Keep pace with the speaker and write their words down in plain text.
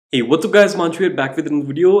Hey, what's up guys, Himanshu here back with another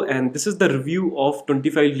video, and this is the review of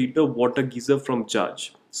 25-liter water geyser from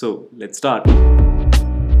Bajaj. So let's start.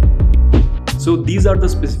 So these are the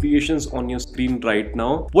specifications on your screen right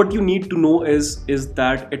now. What you need to know is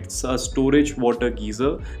that it's a storage water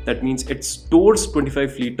geyser. That means it stores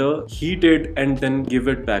 25 liter, heat it and then give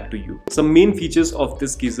it back to you. Some main features of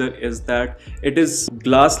this geyser is that it is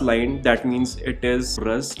glass lined. That means it is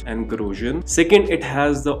rust and corrosion. Second, it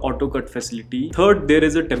has the auto cut facility. Third, there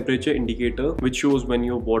is a temperature indicator which shows when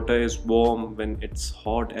your water is warm, when it's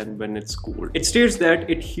hot and when it's cold. It states that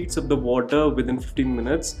it heats up the water within 15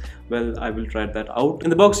 minutes. Well, I will try that out. In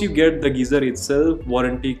the box you get the geyser itself,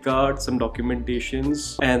 warranty card, some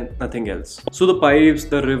documentations and nothing else. So the pipes,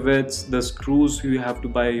 the rivets, the screws you have to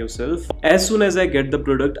buy yourself. As soon as I get the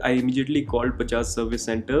product, I immediately called Bajaj service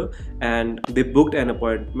center and they booked an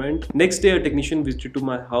appointment. Next day a technician visited to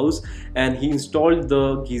my house and he installed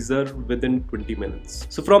the geyser within 20 minutes.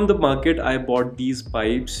 So from the market I bought these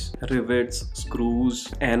pipes, rivets,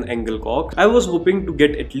 screws and angle cock. I was hoping to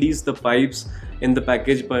get at least the pipes in the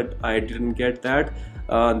package, but I didn't get that.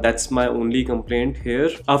 That's my only complaint here.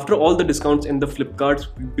 After all the discounts in the Flipkart's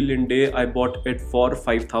billion day, I bought it for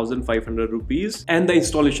 5,500 rupees and the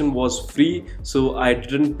installation was free, so I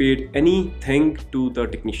didn't pay anything to the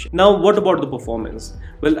technician. Now what about the performance?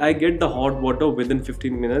 Well, I get the hot water within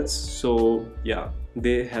 15 minutes, so yeah,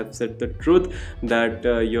 they have said the truth that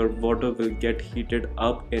your water will get heated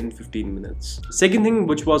up in 15 minutes. Second thing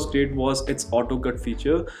which was great was its auto cut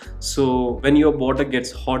feature. So when your water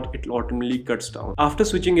gets hot, it automatically cuts down. After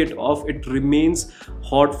switching it off, it remains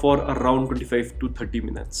hot for around 25 to 30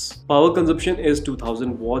 minutes. Power consumption is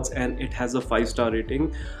 2000 watts and it has a 5-star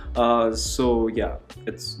rating. So yeah,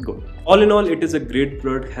 it's good. All in all, it is a great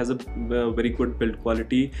product, has a very good build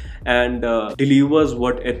quality and delivers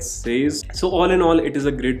what it says. So all in all, it is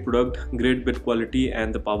a great product, great build quality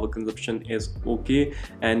and the power consumption is okay,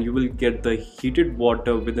 and you will get the heated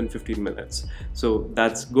water within 15 minutes. So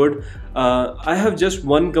that's good. I have just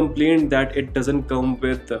one complaint, that it doesn't come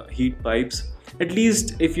with heat pipes. At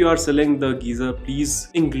least if you are selling the geyser, please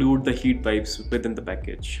include the heat pipes within the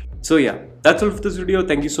package. So yeah, that's all for this video.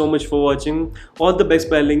 Thank you so much for watching. All the best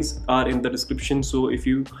buy links are in the description, so if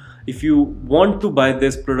you want to buy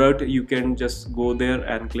this product, you can just go there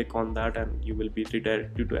and click on that and you will be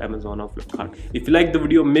redirected to Amazon or Flipkart. If you like the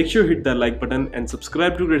video, make sure you hit the like button and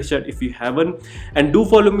subscribe to CreatorShed if you haven't, and do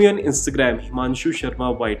follow me on Instagram, Himanshu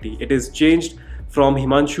Sharma YT. It is changed from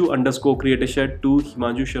Himanshu_CreatorShed to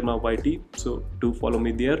Himanshu Sharma YT, so do follow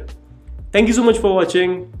me there. Thank you so much for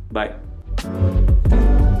watching. Bye.